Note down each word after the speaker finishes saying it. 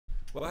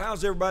Well,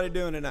 how's everybody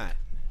doing tonight?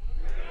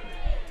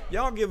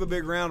 Y'all give a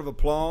big round of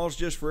applause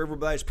just for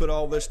everybody that's put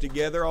all this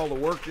together, all the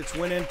work that's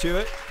went into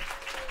it.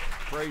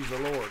 Praise the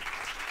Lord.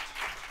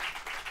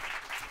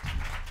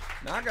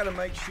 Now I got to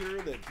make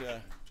sure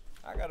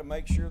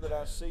that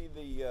I see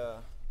the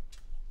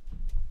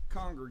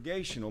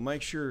congregational.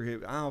 Make sure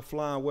I'll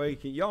fly away.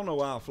 Y'all know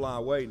I'll fly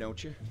away,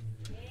 don't you?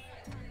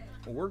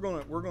 Well,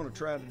 we're gonna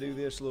try to do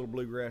this a little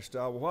bluegrass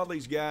style. Well, while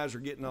these guys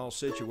are getting all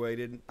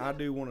situated, I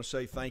do want to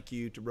say thank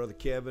you to Brother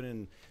Kevin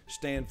and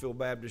Stanfield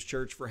Baptist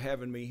Church for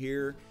having me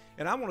here,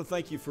 and I want to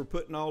thank you for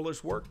putting all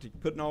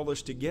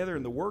this together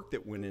and the work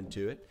that went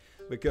into it,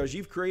 because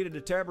you've created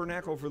a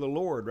tabernacle for the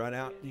Lord right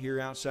out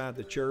here outside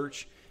the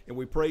church, and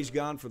we praise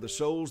God for the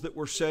souls that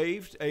were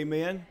saved.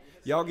 Amen.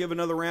 Y'all give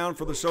another round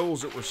for the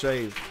souls that were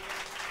saved.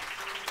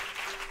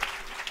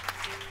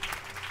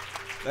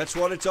 That's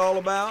what it's all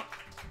about.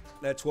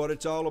 That's what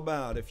it's all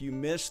about. If you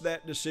miss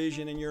that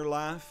decision in your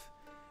life,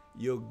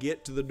 you'll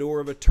get to the door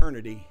of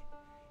eternity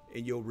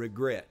and you'll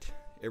regret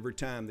every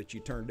time that you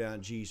turn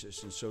down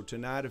Jesus. And so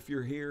tonight, if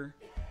you're here,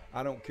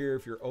 I don't care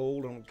if you're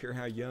old, I don't care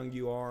how young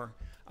you are,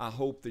 I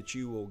hope that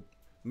you will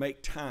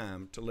make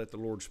time to let the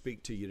Lord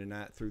speak to you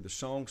tonight through the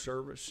song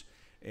service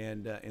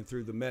and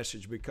through the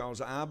message,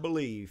 because I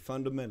believe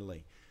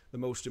fundamentally the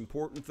most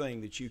important thing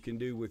that you can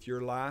do with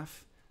your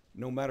life,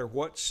 no matter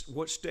what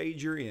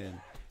stage you're in,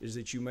 is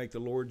that you make the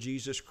Lord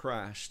Jesus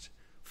Christ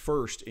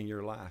first in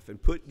your life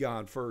and put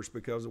God first,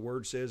 because the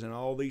Word says, and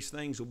all these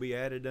things will be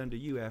added unto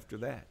you after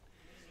that.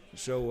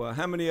 So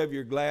how many of you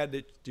are glad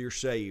that you're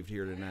saved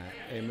here tonight?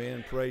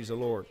 Amen. Praise the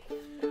Lord.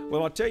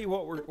 Well, I'll tell you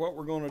what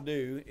we're going to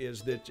do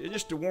is that,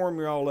 just to warm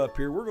you all up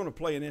here, we're going to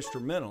play an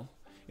instrumental,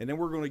 and then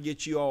we're going to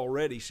get you all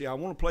ready. See, I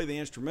want to play the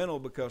instrumental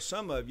because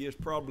some of you is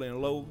probably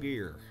in low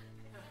gear.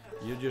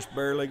 You're just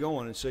barely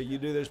going, and so you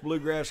do this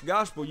bluegrass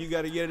gospel, you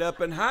got to get it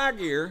up in high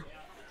gear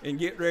and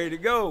get ready to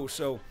go.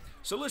 So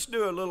let's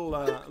do a little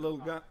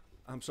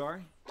I'm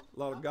sorry, a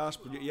lot of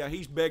gospel. Yeah,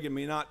 he's begging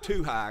me not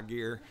too high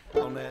gear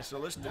on that. So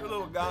let's do a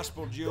little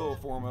gospel jewel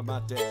for him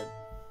about that.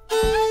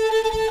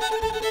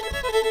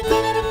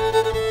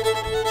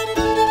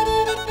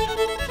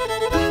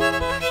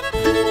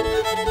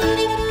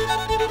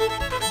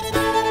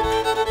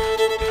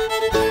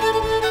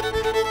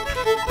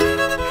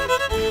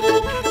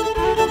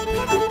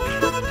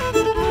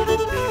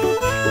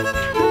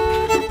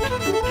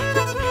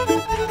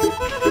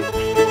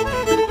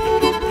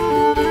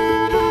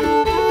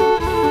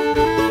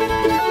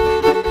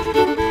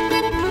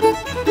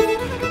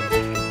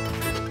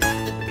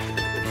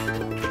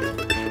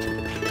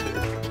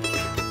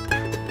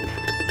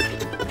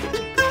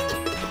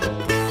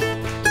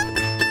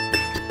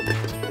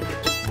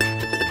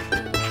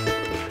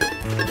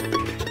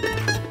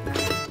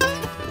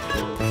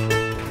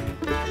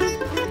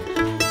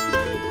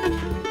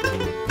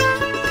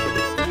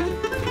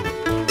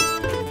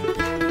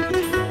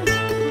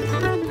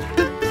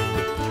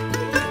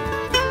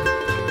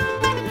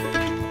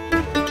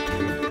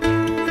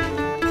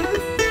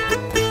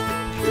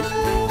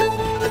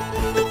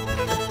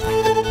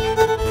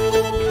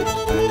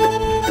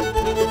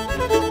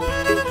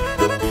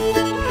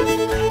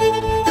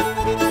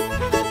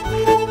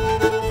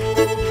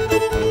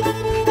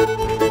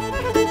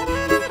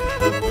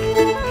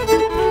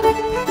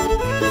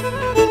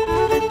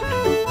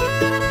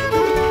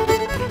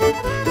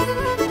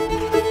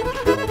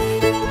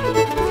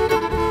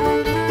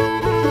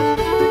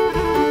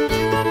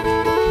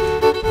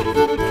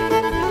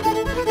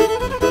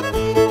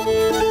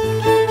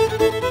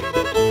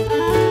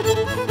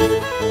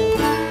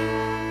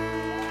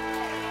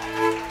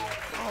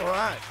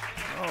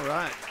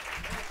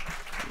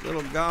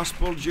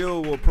 Gospel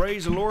jewel. Well,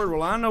 praise the Lord.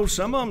 Well, I know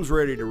some of them's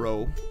ready to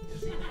roll.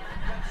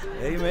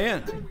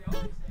 Amen.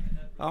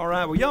 All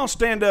right. Well, y'all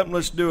stand up and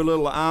let's do a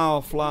little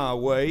I'll Fly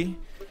Away.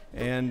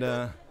 And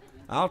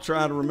I'll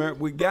try to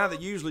remember. The guy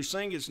that usually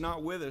sings is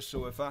not with us,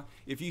 so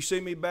if you see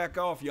me back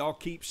off, y'all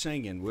keep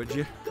singing, would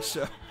you?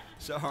 So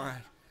all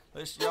right.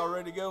 Y'all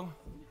ready to go?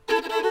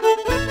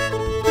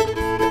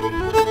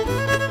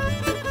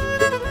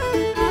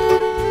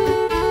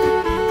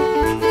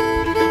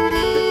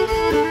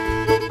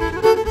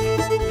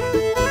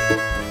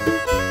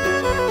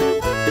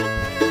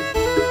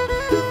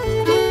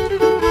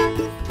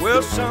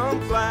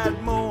 Some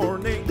glad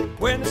morning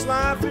when this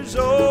life is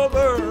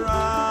over,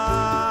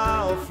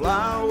 I'll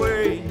fly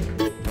away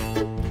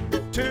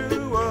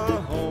to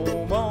a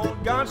home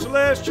on God's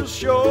celestial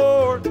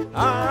shore.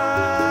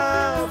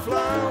 I'll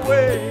fly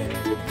away.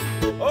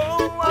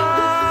 Oh,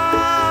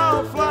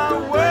 I'll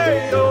fly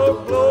away.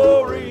 Oh,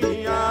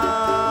 glory.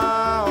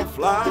 I'll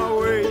fly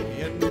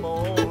away in the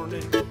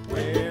morning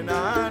when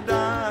I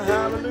die.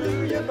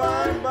 Hallelujah.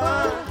 Bye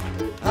bye.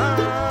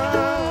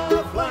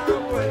 I'll fly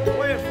away.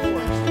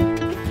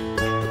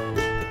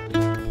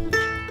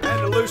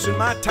 Loosen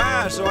my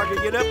tie so I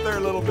could get up there a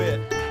little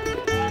bit.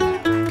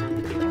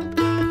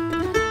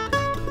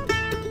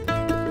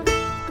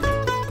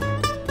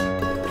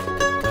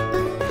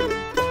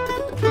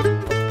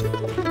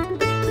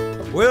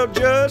 Well,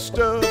 just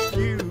a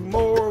few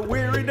more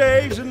weary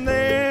days and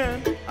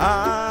then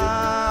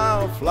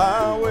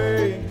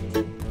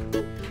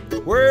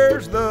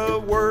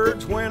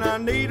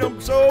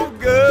so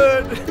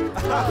good.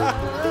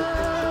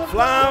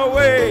 Fly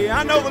away.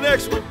 I know the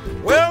next one.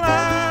 Well,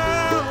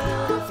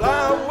 I'll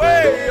fly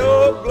away,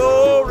 oh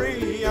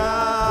glory.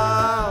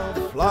 I'll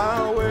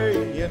fly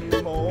away in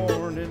the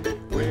morning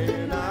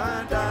when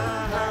I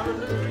die.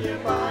 Hallelujah,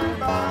 by and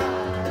by.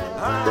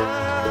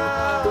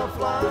 I'll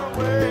fly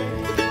away.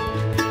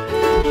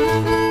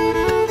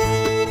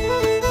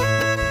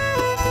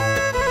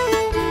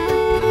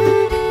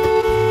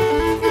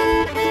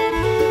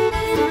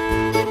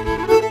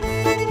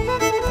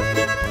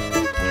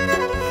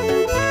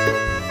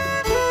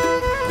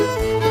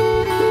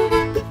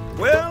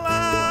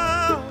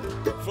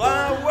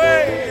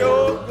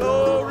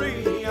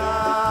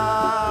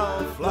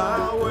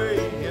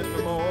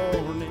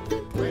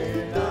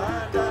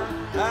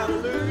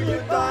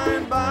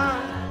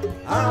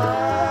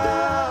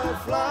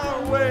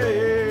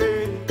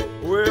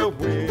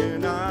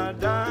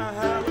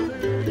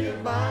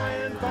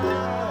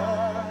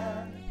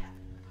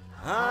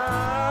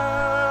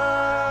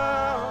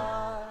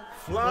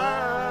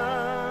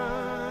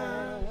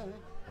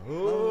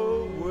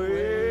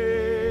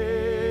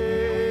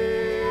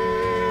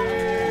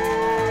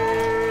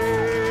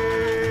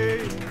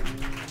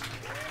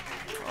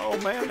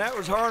 That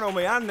was hard on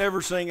me. I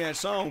never sing that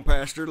song,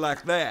 Pastor,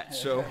 like that.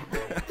 So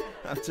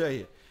I'll tell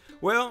you.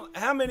 Well,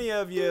 how many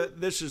of you,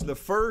 this is the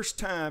first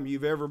time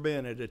you've ever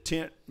been at a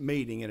tent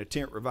meeting, at a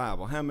tent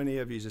revival? How many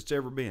of you it's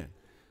ever been?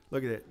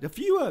 Look at that. A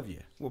few of you.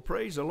 Well,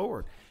 praise the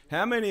Lord.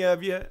 How many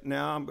of you,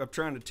 now I'm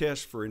trying to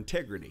test for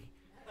integrity.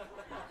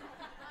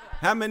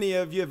 How many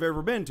of you have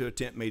ever been to a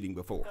tent meeting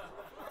before?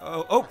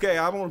 Oh, okay,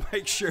 I want to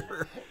make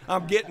sure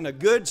I'm getting a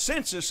good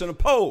census and a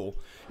poll.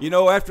 You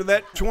know, after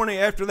that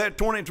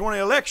 2020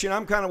 election,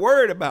 I'm kind of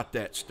worried about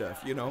that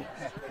stuff, you know.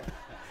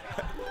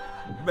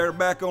 Better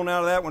back on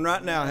out of that one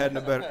right now, hadn't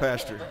I, better,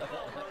 Pastor?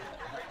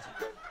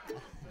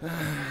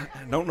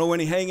 Don't know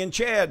any hanging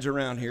chads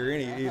around here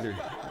either.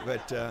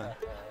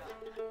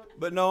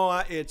 But no,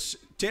 it's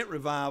tent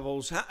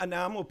revivals. Now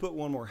I'm going to put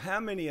one more. How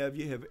many of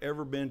you have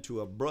ever been to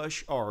a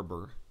brush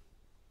arbor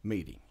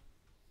meeting?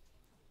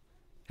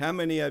 How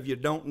many of you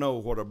don't know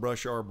what a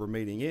brush arbor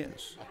meeting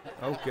is?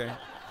 Okay.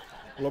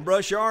 Well, a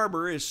brush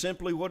arbor is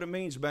simply what it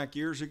means back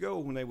years ago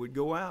when they would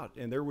go out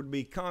and there would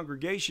be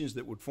congregations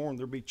that would form.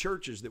 There would be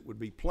churches that would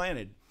be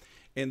planted.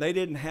 And they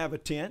didn't have a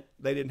tent.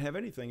 They didn't have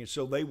anything. And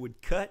so they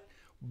would cut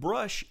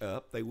brush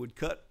up. They would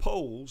cut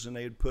poles and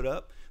they would put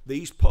up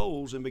these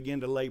poles and begin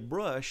to lay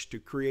brush to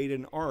create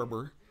an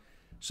arbor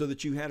so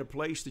that you had a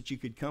place that you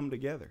could come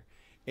together.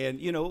 And,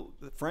 you know,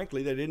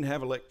 frankly, they didn't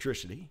have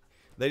electricity.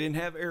 They didn't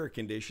have air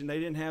conditioning. They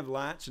didn't have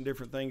lights and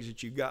different things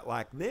that you got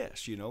like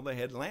this. You know, they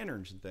had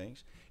lanterns and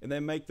things. And they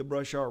make the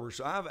brush arbor.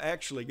 So I've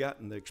actually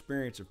gotten the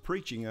experience of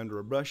preaching under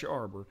a brush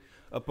arbor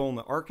up on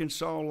the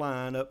Arkansas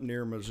line up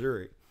near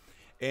Missouri.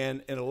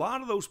 And in a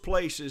lot of those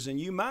places, and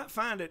you might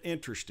find it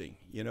interesting,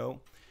 you know,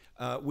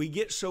 we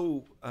get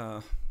so,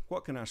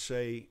 what can I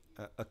say,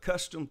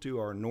 accustomed to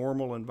our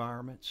normal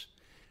environments.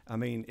 I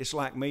mean, it's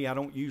like me. I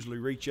don't usually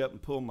reach up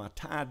and pull my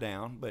tie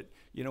down, but,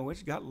 you know,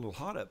 it's got a little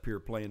hot up here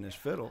playing this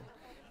fiddle.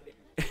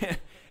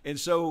 And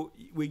so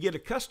we get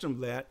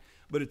accustomed to that,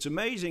 but it's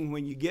amazing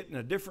when you get in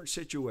a different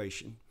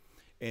situation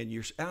and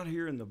you're out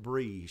here in the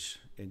breeze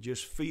and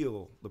just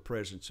feel the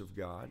presence of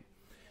God,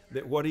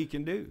 that what he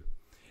can do.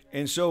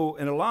 And so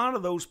in a lot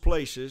of those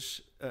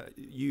places,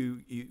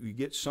 you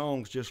get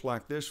songs just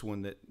like this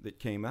one that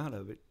came out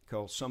of it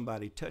called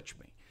Somebody Touch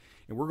Me.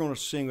 And we're going to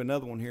sing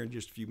another one here in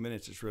just a few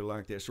minutes. It's really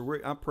like that. So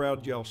I'm proud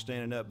of y'all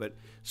standing up, but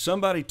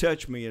Somebody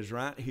Touch Me is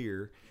right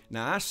here.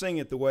 Now, I sing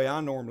it the way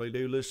I normally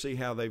do. Let's see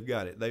how they've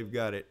got it. They've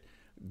got it,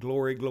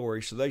 glory,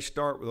 glory. So they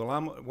start with,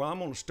 I'm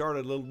going to start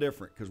it a little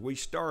different because we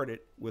start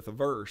it with a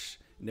verse,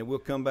 and then we'll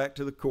come back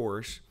to the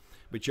chorus.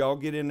 But y'all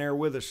get in there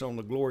with us on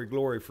the glory,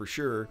 glory for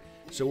sure.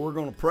 So we're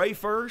going to pray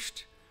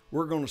first.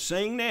 We're going to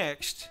sing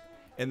next.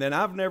 And then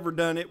I've never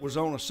done it was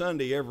on a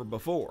Sunday ever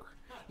before.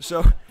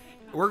 So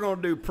we're going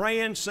to do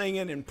praying,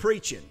 singing, and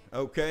preaching,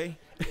 okay?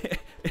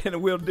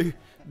 And we'll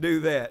do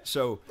that.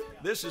 So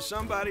this is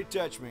Somebody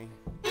Touch Me.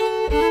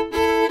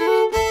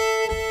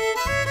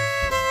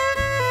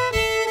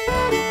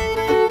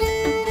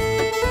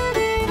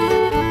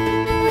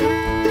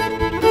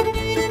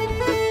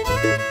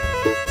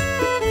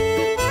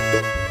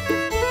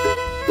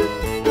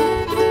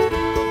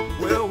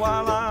 Well,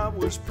 while I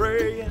was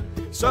praying,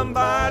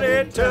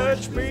 somebody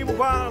touched me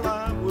while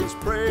I was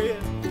praying.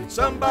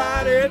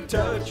 Somebody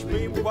touched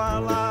me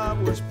while I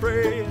was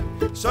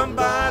praying.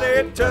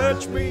 Somebody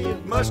touched me.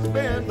 It must have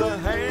been the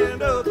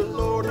hand of the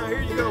Lord. Now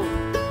here you go.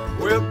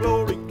 Well,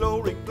 glory,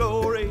 glory,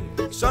 glory.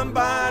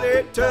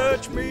 Somebody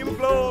touched me.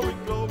 Glory,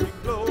 glory,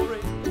 glory.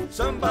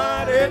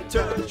 Somebody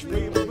touched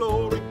me.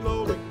 Glory,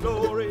 glory,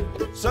 glory.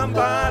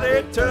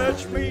 Somebody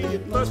touched me.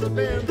 It must have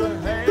been the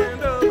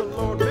hand of the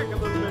Lord. Pick a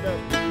little bit up.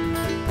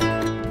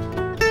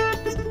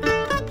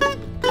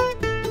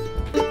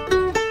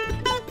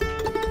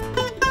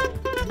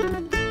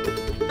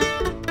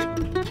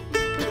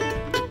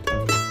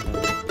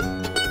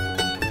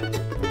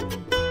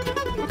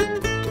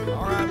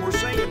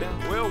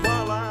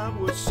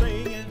 Singing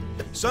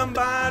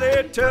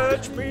Somebody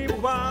touched me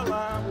while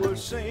I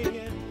was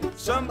singing.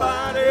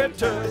 Somebody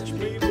touched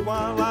me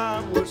while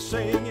I was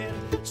singing.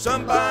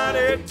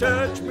 Somebody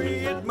touched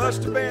me, it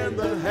must have been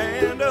the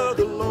hand of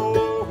the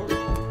Lord.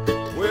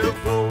 Well,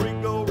 glory,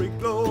 glory,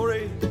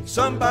 glory.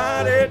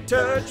 Somebody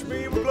touched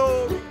me,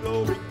 glory,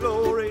 glory,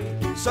 glory.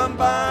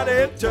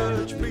 Somebody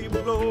touched me,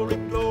 glory,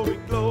 glory,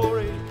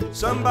 glory.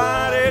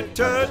 Somebody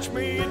touched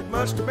me, it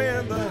must have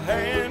been the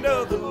hand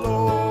of the Lord.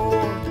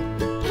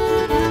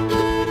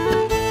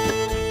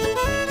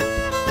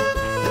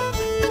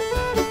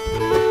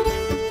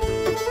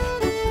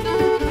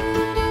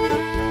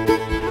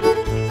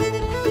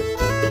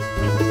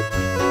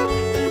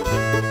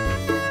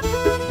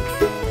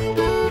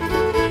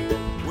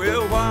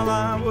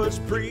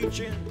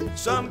 Preaching,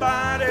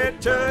 somebody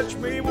touched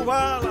me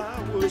while I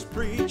was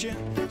preaching.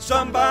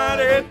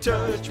 Somebody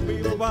touched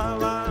me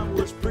while I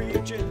was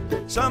preaching.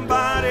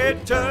 Somebody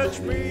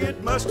touched me,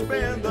 it must have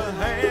been the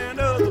hand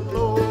of the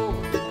Lord.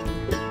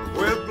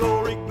 Well,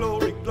 glory,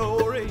 glory,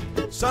 glory.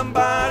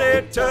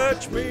 Somebody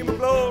touched me,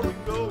 glory,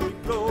 glory,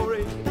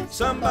 glory.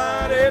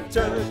 Somebody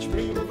touched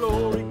me,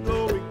 glory,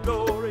 glory,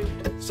 glory.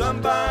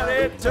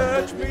 Somebody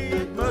touched me,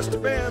 it must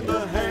have been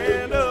the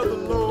hand of the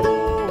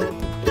Lord.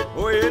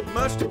 Oh, it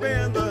must have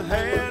been the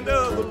hand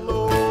of the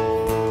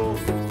Lord.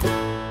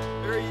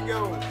 There you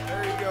go.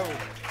 There you go.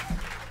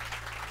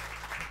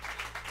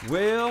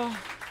 Well,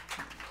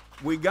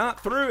 we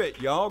got through it.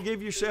 Y'all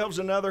give yourselves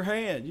another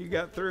hand. You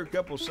got through a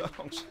couple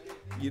songs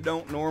you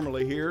don't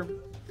normally hear.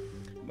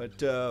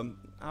 But I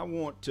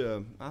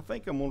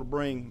think I'm going to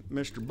bring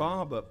Mr.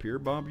 Bob up here.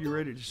 Bob, you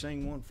ready to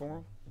sing one for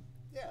him?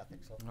 Yeah, I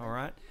think so. All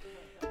right.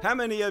 How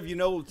many of you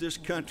know that this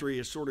country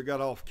has sort of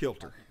got off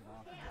kilter?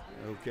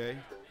 Okay.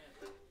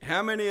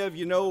 How many of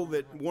you know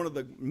that one of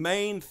the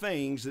main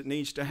things that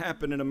needs to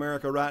happen in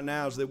America right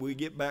now is that we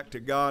get back to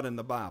God and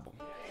the Bible?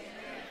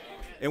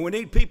 And we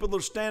need people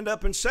to stand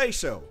up and say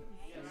so.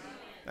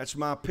 That's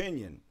my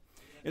opinion.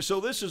 And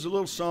so this is a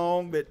little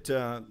song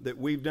that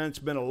we've done. It's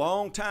been a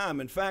long time.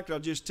 In fact, I'll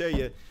just tell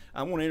you,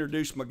 I want to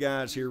introduce my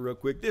guys here real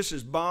quick. This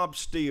is Bob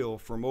Steele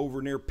from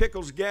over near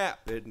Pickles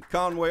Gap in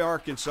Conway,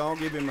 Arkansas.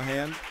 Give him a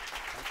hand.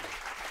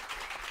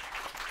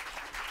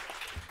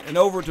 And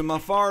over to my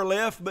far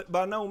left, but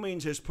by no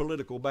means his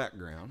political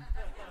background,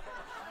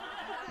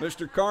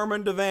 Mr.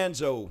 Carmen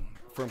DeVanzo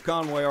from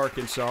Conway,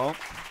 Arkansas.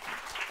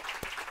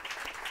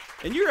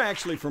 And you're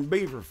actually from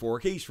Beaver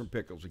Fork. He's from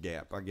Pickles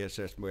Gap. I guess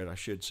that's what I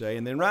should say.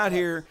 And then right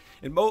here,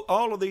 and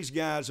all of these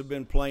guys have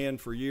been playing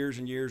for years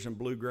and years in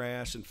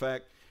bluegrass. In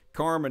fact,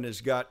 Carmen has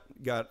got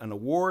an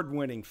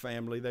award-winning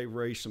family. They've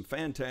raised some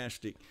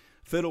fantastic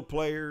fiddle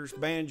players,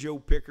 banjo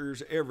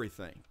pickers,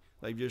 everything.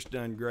 They've just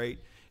done great.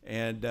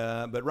 And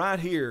but right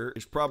here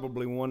is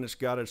probably one that's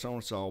got its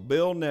own song.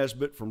 Bill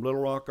Nesbitt from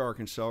Little Rock,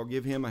 Arkansas.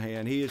 Give him a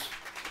hand. He's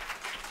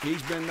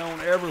been known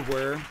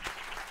everywhere.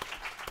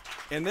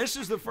 And this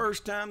is the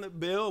first time that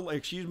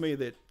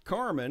that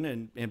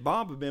Carmen and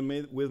Bob have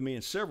been with me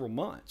in several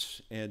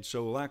months. And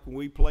so like when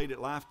we played at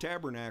Life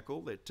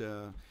Tabernacle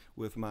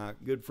with my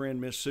good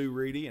friend Miss Sue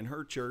Reedy and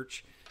her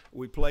church,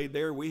 we played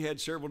there. We had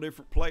several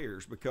different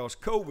players because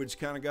COVID's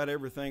kind of got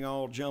everything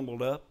all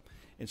jumbled up.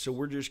 And so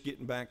we're just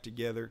getting back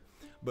together.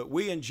 But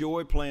we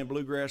enjoy playing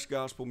bluegrass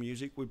gospel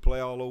music. We play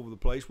all over the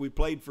place. We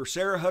played for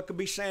Sarah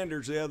Huckabee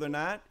Sanders the other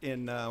night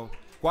in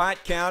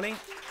White County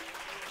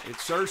at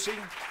Searcy.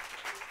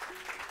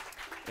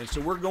 And so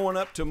we're going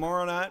up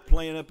tomorrow night,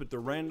 playing up at the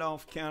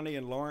Randolph County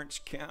and Lawrence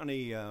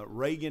County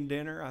Reagan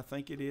dinner, I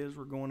think it is.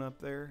 We're going up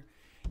there.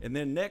 And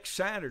then next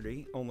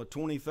Saturday, on the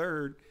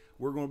 23rd,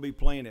 we're going to be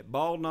playing at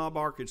Bald Knob,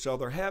 Arkansas.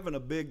 They're having a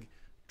big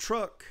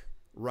truck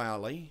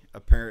rally,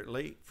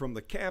 apparently, from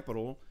the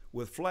Capitol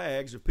with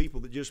flags of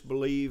people that just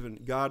believe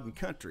in God and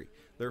country.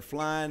 They're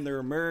flying their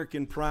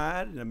American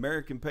pride and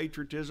American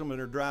patriotism, and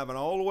they're driving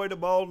all the way to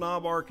Bald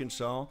Knob,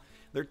 Arkansas.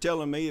 They're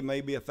telling me it may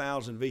be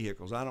 1,000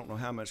 vehicles. I don't know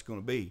how much it's going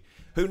to be.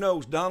 Who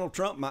knows? Donald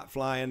Trump might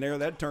fly in there.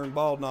 That'd turn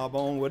Bald Knob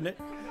on, wouldn't it?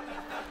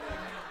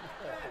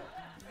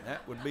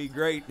 That would be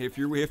great. If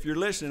you're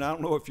listening, I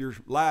don't know if you're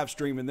live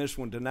streaming this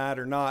one tonight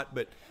or not,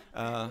 but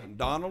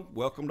Donald,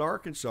 welcome to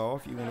Arkansas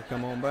if you want to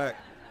come on back.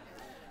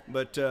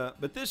 But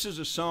this is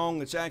a song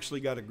that's actually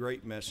got a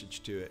great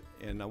message to it,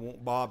 and I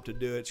want Bob to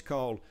do it. It's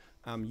called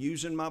I'm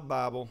Using My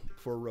Bible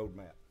for a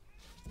Roadmap.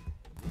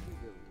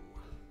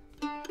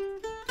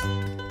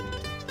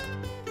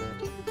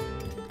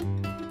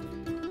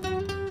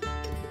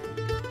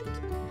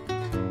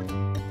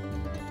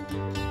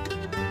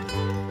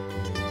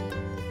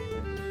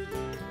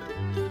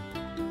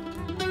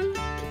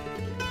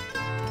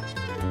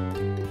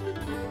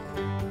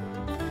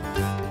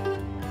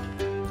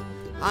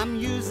 I'm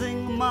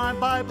using my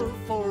Bible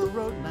for a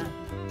roadmap.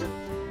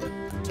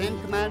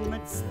 10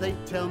 commandments, they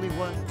tell me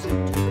what to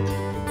do.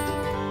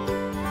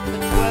 The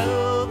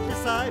 12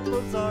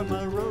 disciples are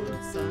my road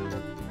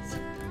signs,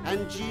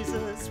 and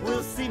Jesus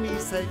will see me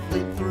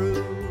safely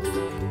through.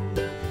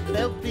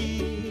 There'll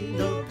be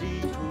no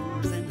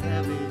detours in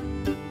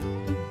heaven,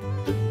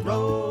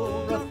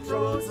 rough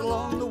roads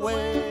along the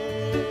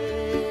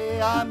way.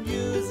 I'm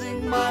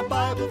using my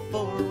Bible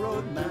for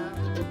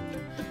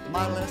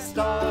my last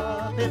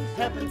stop in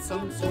heaven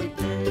some sweet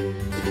day.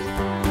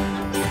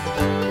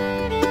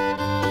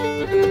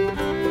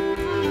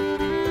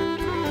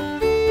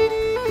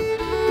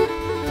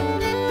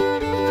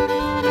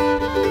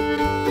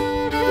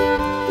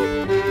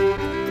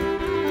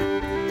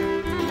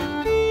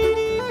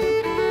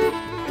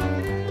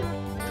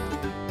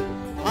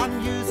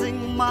 I'm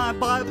using my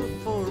Bible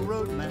for a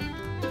road map.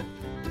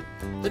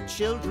 The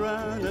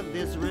children of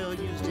Israel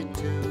used it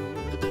too.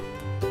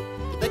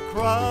 They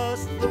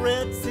crossed the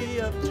Red Sea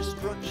of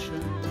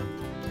destruction,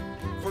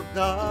 for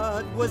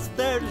God was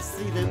there to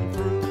see them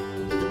through.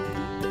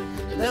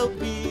 There'll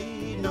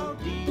be no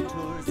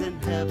detours in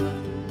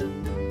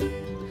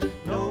heaven,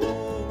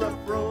 no rough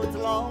roads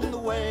along the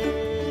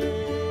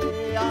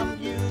way.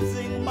 I'm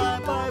using my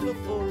Bible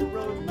for a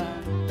road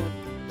map.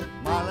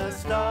 My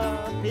last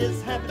stop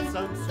is heaven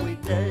some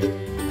sweet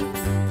day.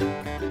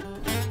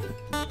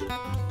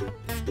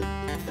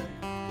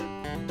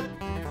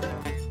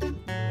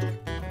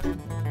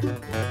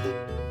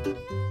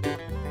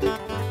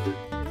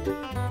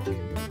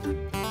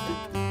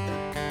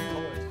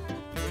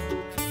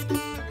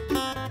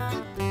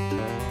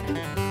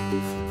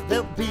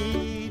 There'll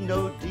be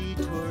no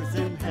detours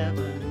in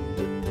heaven,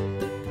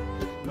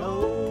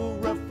 no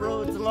rough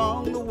roads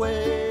along the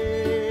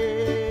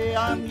way.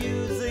 I'm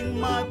using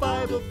my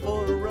Bible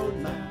for a road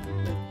map.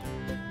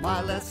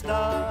 My last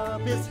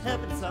stop is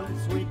heaven some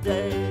sweet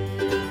day.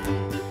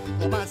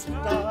 Oh, my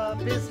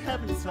stop is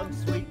heaven some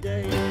sweet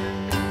day.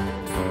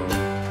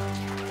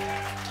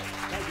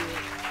 Thank you.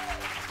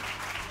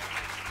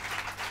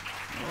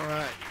 All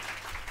right.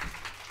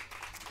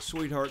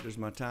 Sweetheart, does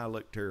my tie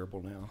look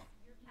terrible now?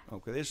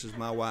 Okay, this is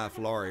my wife,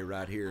 Laurie,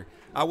 right here.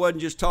 I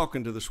wasn't just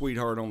talking to the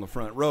sweetheart on the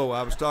front row.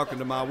 I was talking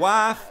to my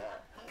wife.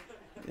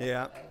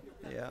 Yeah.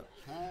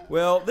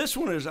 Well, this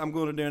one is I'm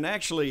going to do, and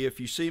actually, if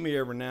you see me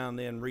every now and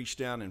then reach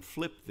down and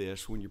flip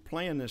this, when you're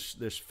playing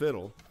this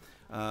fiddle,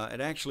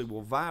 it actually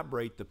will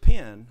vibrate the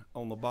pin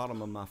on the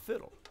bottom of my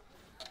fiddle.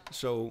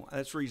 So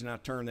that's the reason I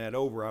turn that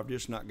over. I've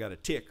just not got a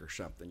tick or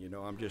something, you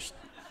know. I'm just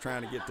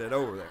trying to get that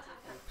over there.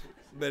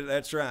 But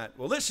that's right.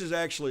 Well, this is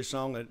actually a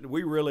song that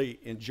we really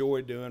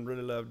enjoy doing,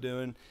 really love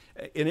doing.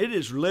 And it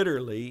is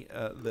literally,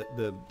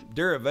 the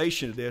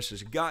derivation of this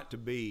has got to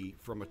be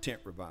from a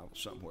tent revival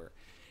somewhere.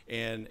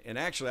 And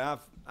actually,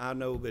 I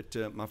know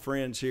that my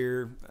friends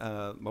here,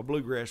 my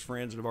bluegrass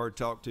friends that I've already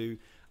talked to,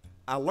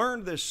 I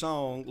learned this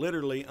song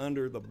literally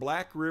under the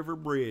Black River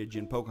Bridge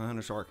in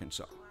Pocahontas,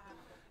 Arkansas.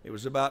 It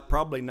was about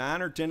probably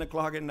 9 or 10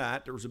 o'clock at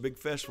night. There was a big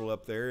festival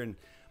up there, and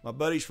my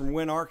buddies from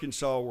Wynne,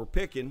 Arkansas were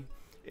picking.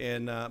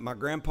 And my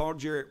grandpa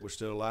Jarrett was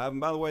still alive.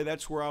 And by the way,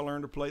 that's where I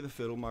learned to play the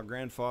fiddle. My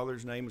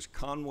grandfather's name was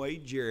Conway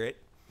Jarrett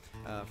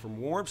from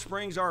Warm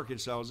Springs,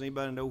 Arkansas. Does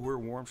anybody know where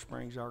Warm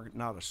Springs, Arkansas?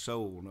 Not a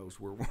soul knows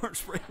where Warm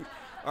Springs,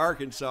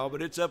 Arkansas,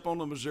 but it's up on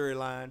the Missouri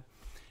line.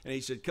 And he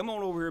said, come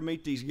on over here and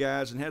meet these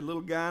guys. And had a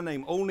little guy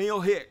named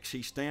O'Neill Hicks.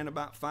 He's standing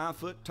about 5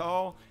 foot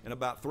tall and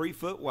about 3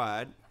 foot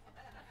wide.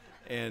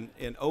 And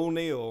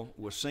O'Neill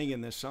was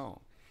singing this song.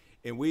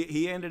 And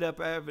he ended up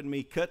having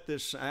me cut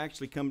this. I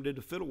actually did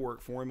the fiddle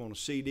work for him on a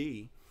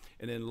CD.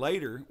 And then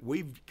later,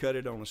 we've cut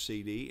it on a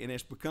CD. And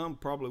it's become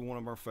probably one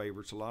of our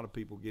favorites. A lot of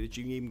people get it.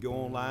 You can even go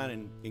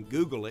online and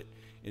Google it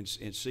and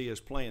see us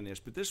playing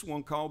this. But this is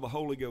one called the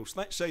Holy Ghost.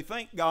 Say,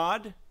 thank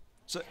God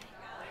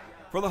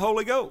for the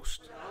Holy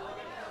Ghost.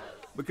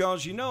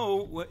 Because, you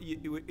know,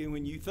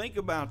 when you think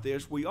about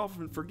this, we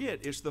often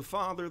forget it's the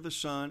Father, the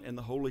Son, and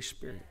the Holy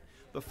Spirit.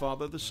 The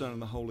Father, the Son, and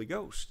the Holy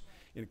Ghost.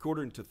 And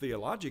according to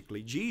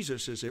theologically,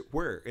 Jesus is at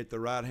where? At the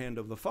right hand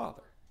of the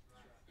Father.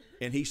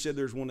 And he said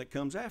there's one that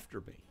comes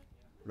after me,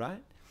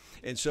 right?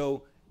 And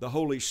so the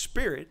Holy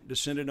Spirit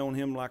descended on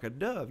him like a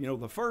dove. You know,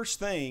 the first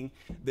thing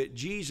that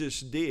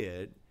Jesus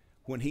did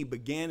when he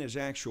began his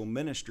actual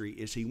ministry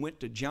is he went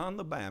to John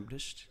the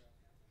Baptist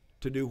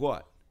to do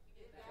what?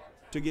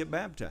 To get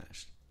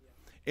baptized.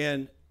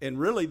 And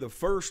really the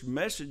first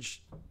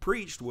message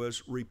preached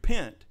was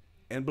repent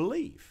and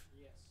believe.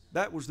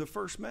 That was the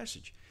first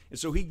message. And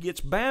so he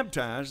gets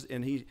baptized,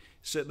 and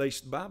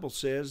the Bible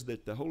says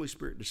that the Holy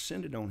Spirit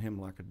descended on him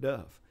like a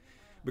dove.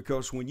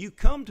 Because when you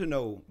come to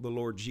know the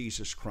Lord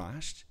Jesus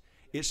Christ,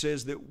 it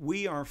says that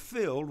we are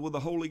filled with the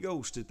Holy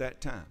Ghost at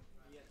that time.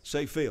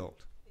 Say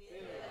filled.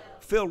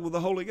 Filled with the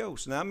Holy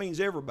Ghost. Now that means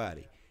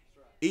everybody.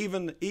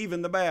 Even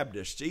the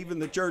Baptists, even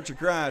the Church of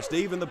Christ,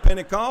 even the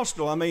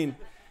Pentecostal. I mean,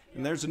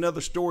 and there's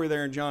another story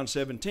there in John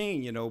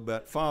 17, you know,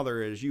 but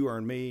Father, as you are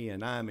in me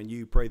and I am in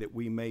you, pray that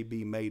we may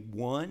be made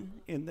one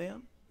in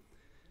them.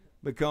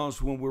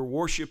 Because when we're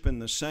worshiping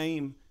the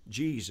same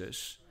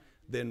Jesus,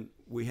 then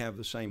we have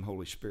the same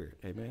Holy Spirit.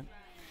 Amen?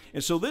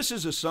 And so this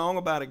is a song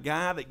about a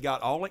guy that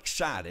got all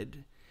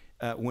excited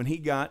when he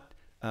got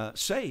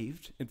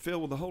saved and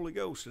filled with the Holy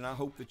Ghost. And I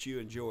hope that you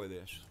enjoy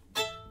this.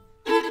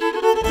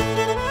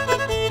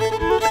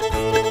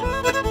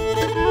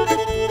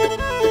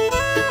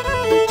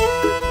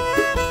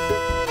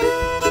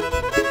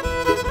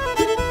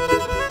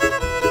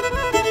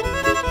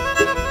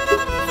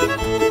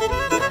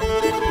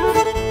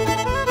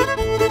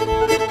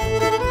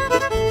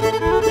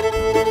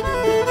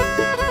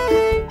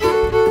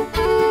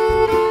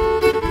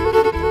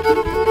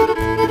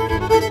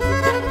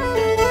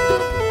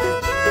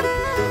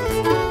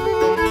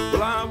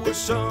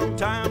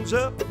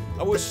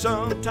 I was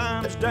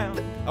sometimes down,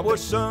 I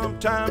was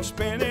sometimes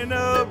spinning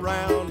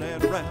around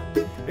and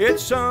around.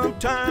 It's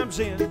sometimes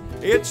in,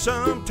 it's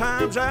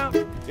sometimes out,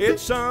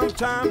 it's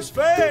sometimes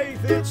faith,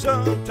 it's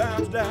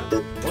sometimes doubt.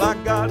 Well,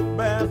 I got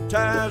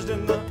baptized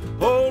in the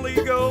Holy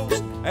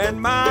Ghost,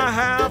 and my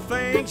how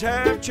things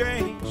have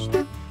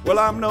changed. Well,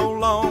 I'm no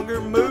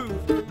longer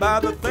moved by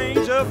the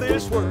things of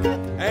this world,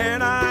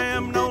 and I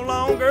am no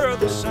longer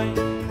the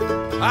same.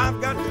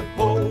 I've got the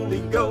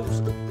Holy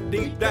Ghost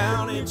deep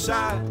down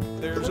inside.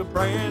 There's a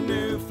brand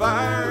new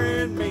fire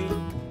in me.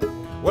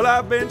 Well,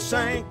 I've been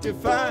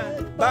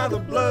sanctified by the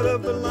blood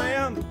of the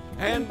Lamb,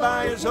 and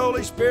by His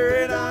Holy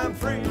Spirit I'm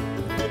free.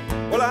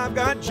 Well, I've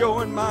got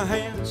joy in my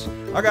hands,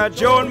 I got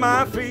joy in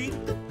my feet,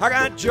 I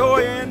got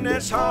joy in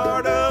this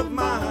heart of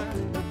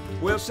mine.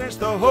 Well, since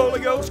the Holy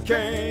Ghost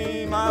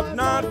came, I've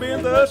not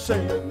been the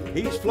same.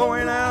 He's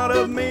flowing out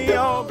of me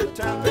all the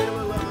time.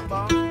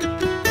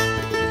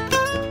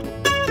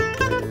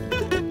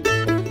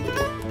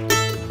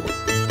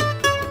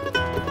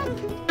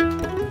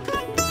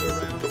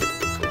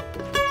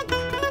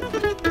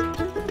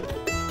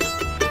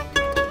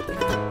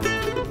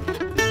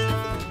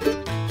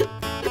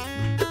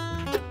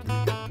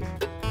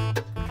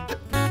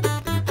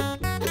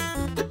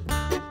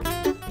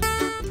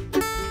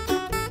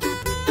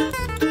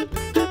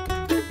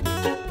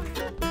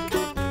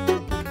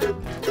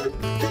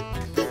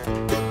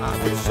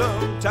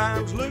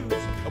 Sometimes lose,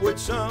 I would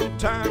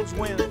sometimes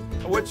win,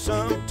 I would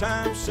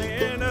sometimes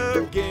sin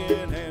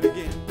again and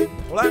again.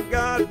 Well, I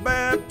got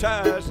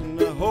baptized in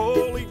the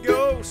Holy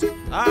Ghost.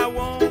 I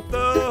want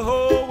the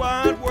whole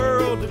wide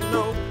world to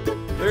know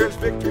there's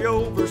victory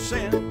over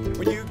sin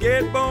when you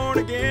get born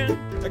again.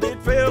 I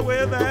get filled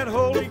with that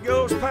Holy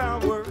Ghost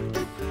power.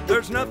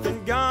 There's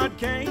nothing God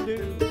can't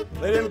do.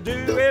 Let Him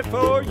do it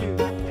for you.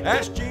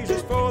 Ask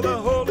Jesus for the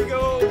Holy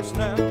Ghost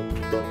now.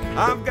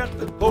 I've got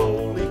the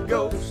Holy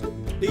Ghost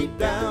deep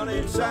down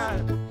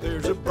inside.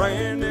 There's a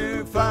brand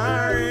new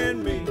fire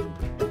in me.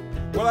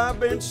 Well, I've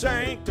been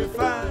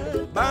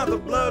sanctified by the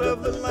blood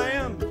of the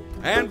Lamb,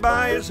 and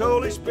by His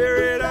Holy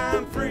Spirit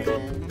I'm free.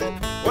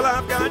 Well,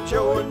 I've got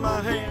joy in my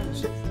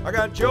hands, I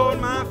got joy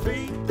in my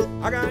feet,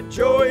 I got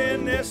joy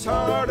in this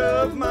heart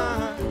of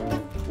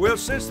mine. Well,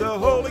 since the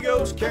Holy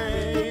Ghost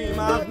came,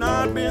 I've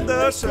not been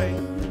the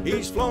same.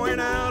 He's flowing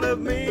out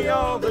of me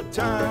all the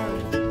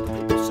time.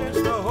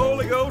 Since the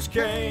Holy Ghost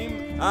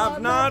came,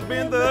 I've not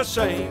been the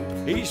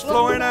same. He's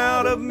flowing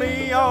out of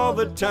me all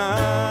the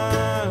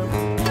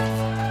time.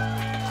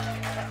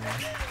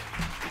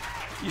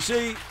 You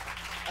see,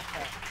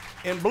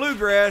 in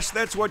bluegrass,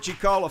 that's what you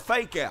call a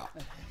fake out.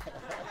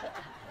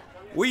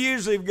 We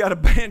usually have got a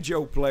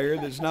banjo player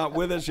that's not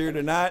with us here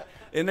tonight,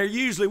 and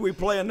we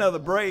play another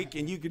break,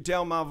 and you can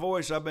tell my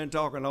voice, I've been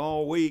talking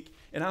all week,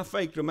 and I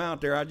faked them out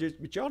there.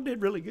 But y'all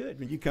did really good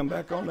when you come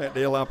back on that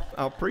deal. I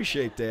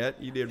appreciate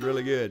that. You did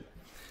really good.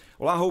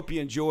 Well, I hope you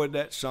enjoyed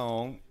that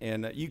song,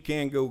 and you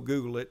can go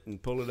Google it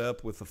and pull it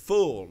up with the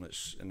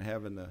fullness and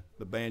having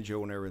the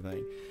banjo and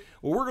everything.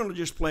 Well, we're going to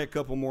just play a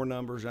couple more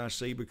numbers, I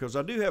see, because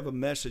I do have a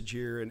message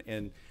here,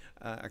 and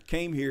I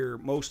came here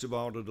most of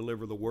all to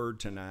deliver the word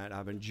tonight.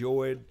 I've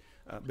enjoyed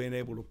being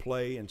able to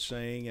play and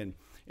sing, and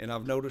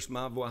I've noticed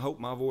my voice. I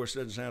hope my voice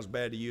doesn't sound as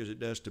bad to you as it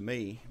does to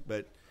me,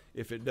 but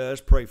if it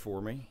does, pray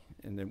for me,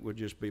 and it would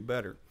just be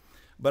better.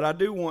 But I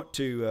do want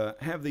to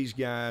have these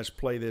guys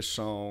play this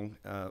song,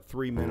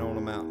 3 Men on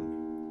a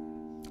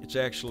Mountain. It's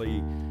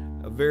actually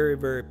a very,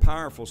 very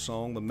powerful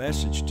song, the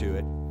message to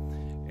it,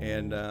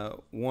 and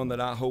one that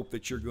I hope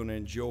that you're going to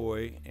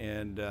enjoy.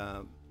 And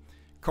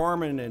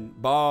Carmen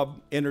and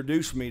Bob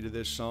introduced me to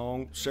this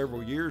song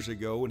several years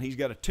ago, and he's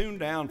got a tune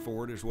down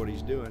for it is what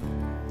he's doing.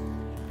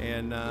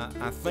 And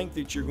I think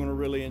that you're going to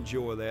really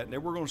enjoy that. And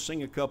then we're going to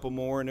sing a couple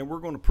more, and then we're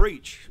going to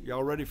preach.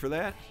 Y'all ready for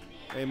that?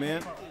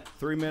 Amen.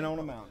 3 Men on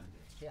a Mountain.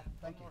 Yeah,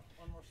 thank you.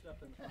 One more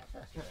step in the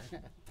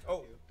process.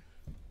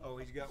 Oh,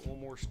 he's got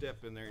one more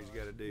step in there he's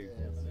got to do.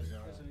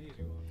 It's an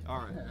easy one.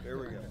 All right, there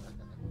we go.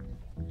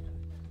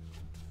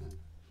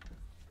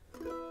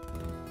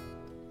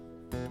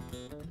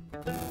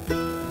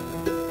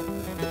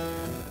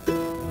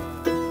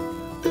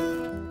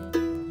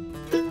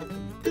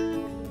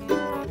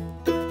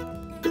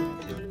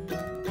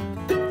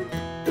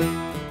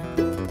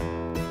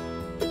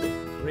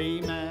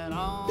 Three men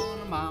on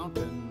a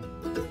mountain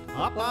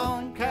up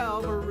on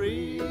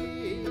Calvary.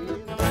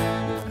 The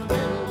man in the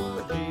middle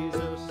was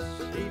Jesus.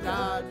 He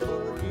died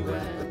for you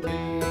and me.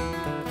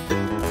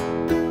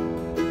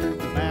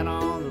 The man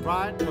on the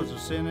right was a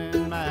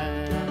sinning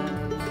man.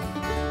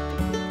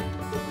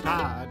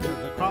 Tied to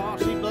the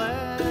cross he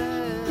bled.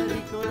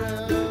 He could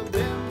have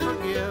been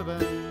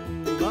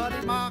forgiven, but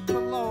he mocked the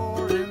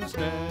Lord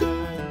instead.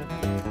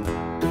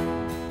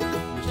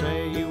 You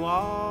say you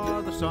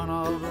are the Son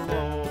of the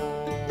Lord.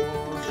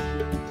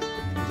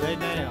 They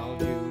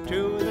nailed you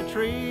to the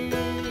tree.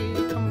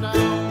 Come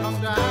down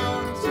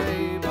and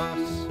save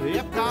us,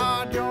 if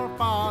God your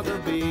Father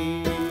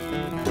be.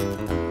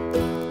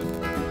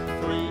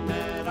 3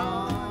 men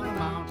on a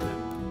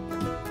mountain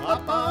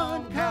up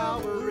on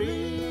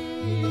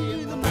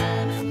Calvary. The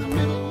man in the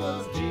middle was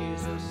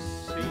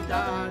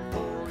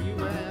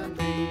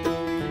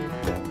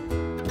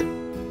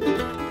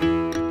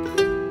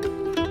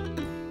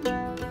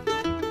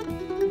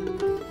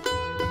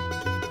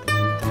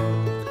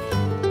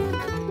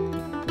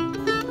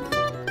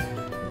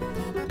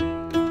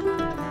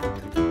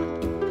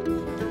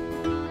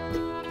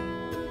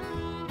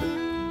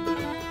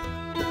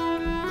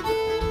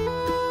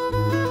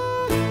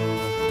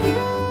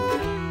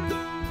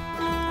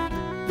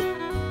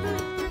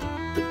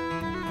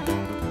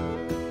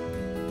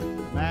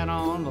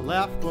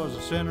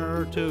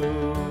sinner too.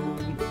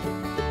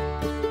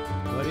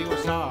 But he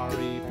was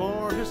sorry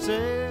for his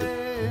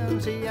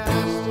sins. He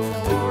asked the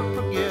Lord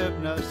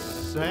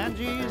forgiveness, and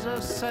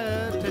Jesus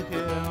said to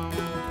him,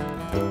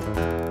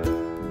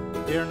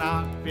 fear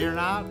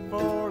not,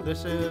 for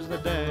this is the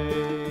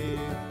day.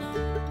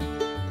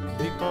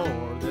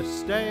 Before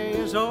this day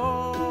is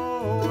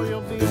o'er, you'll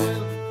be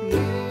with me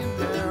in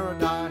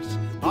paradise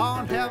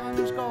on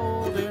heaven's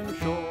golden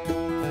shore.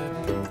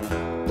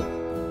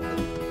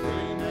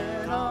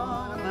 Dreaming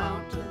on a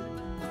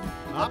mountain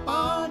up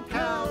on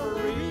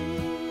Calvary,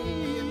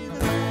 the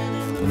man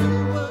in the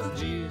middle was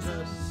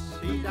Jesus.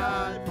 He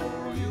died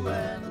for you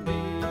and me.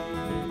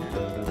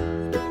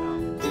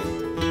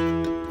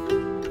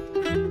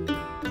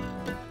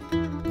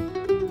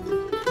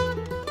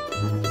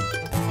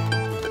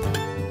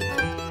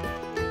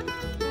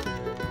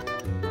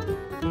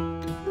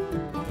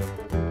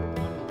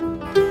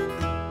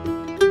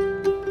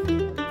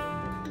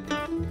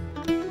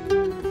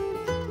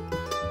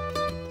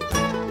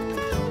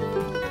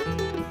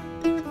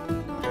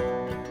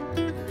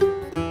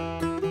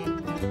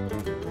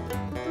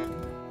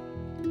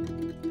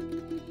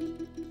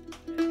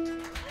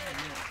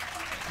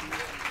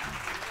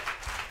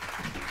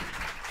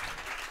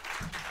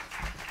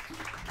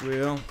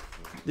 Well,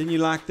 didn't you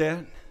like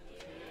that?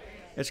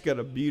 It's got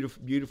a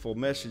beautiful, beautiful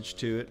message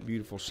to it,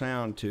 beautiful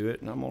sound to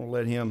it, and I'm going to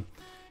let him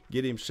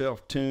get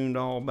himself tuned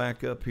all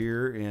back up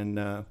here. And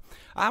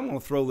I'm going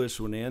to throw this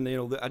one in,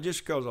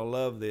 just because I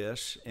love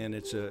this, and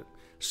it's a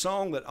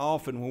song that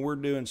often when we're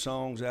doing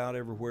songs out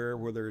everywhere,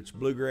 whether it's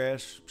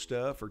bluegrass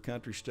stuff or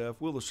country stuff,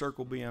 Will the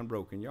Circle Be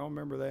Unbroken? Y'all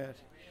remember that?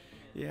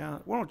 Yeah.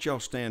 Why don't y'all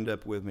stand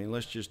up with me and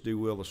let's just do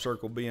Will the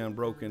Circle Be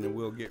Unbroken, and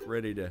we'll get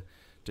ready to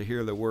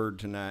hear the word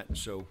tonight.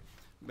 So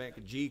back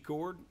a G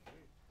chord.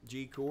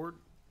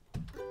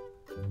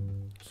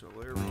 So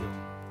there we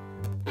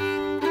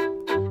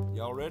go.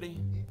 Y'all ready?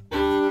 I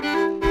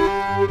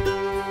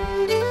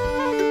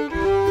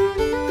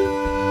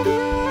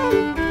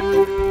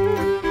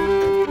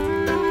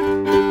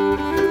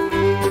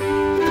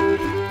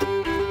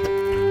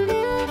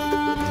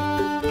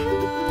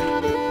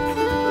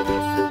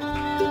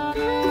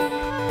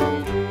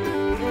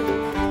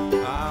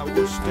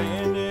was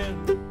standing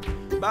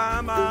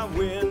by my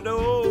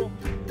window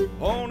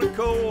on a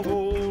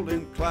cold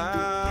and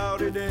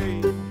cloudy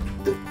day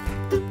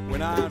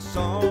when I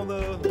saw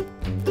the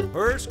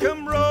hearse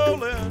come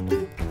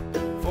rolling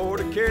for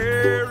to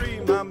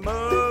carry my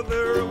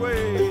mother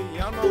away.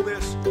 Y'all know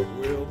this.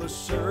 Will the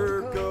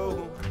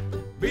circle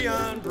be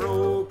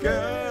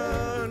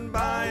unbroken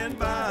by and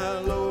by,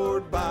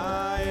 Lord,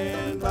 by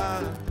and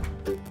by?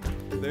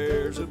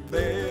 There's a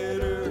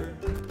better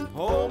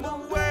home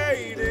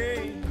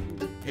awaiting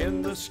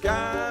in the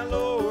sky,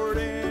 Lord,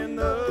 in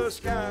the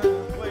sky.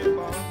 Play it,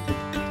 Bob.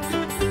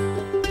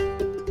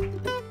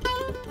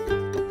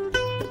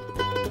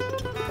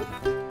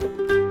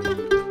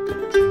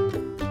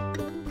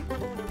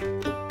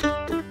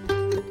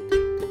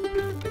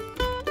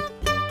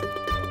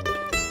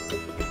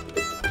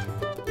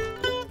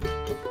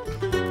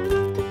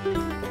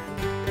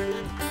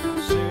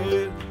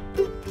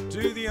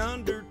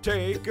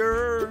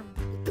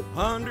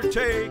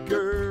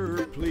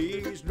 Undertaker,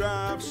 please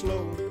drive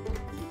slow,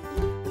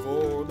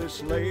 for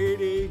this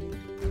lady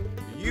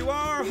you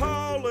are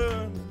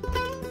hauling,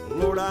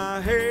 Lord,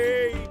 I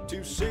hate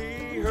to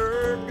see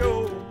her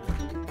go.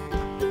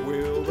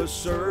 Will the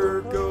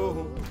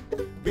circle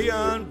be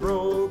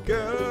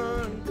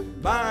unbroken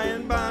by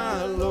and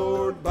by,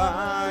 Lord,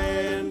 by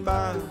and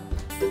by?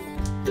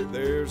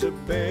 There's a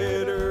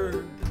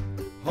better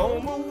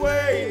home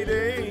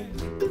awaiting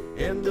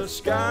in the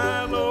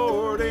sky,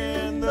 Lord,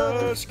 in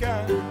the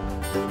sky.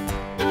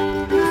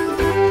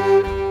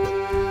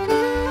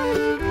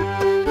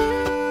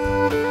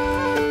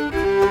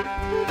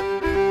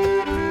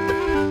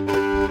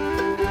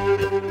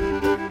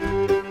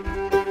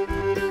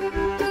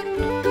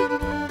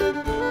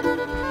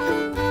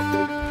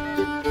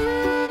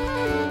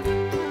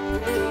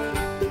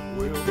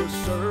 Will the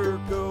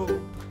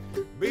circle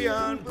be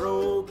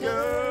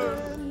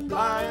unbroken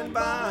by and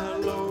by,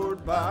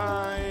 Lord,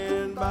 by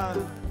and by?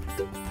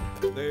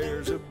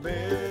 There's a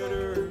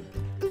better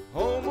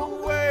home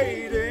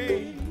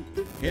awaiting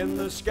in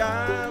the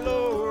sky,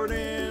 Lord,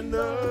 in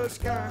the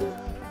sky.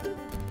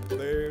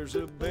 There's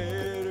a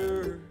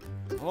better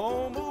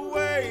home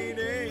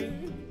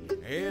awaiting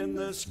in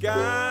the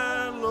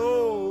sky,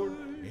 Lord,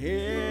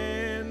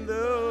 in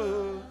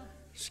the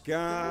sky.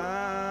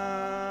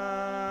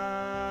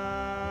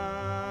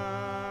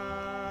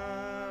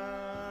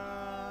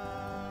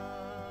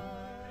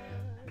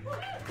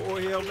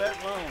 Boy, he held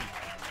that long.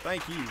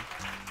 Thank you.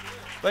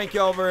 Thank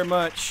y'all very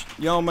much.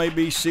 Y'all may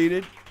be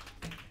seated,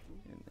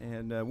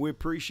 and we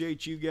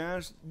appreciate you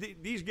guys.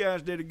 These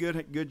guys did a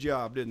good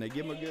job, didn't they?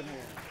 Give them a good hand.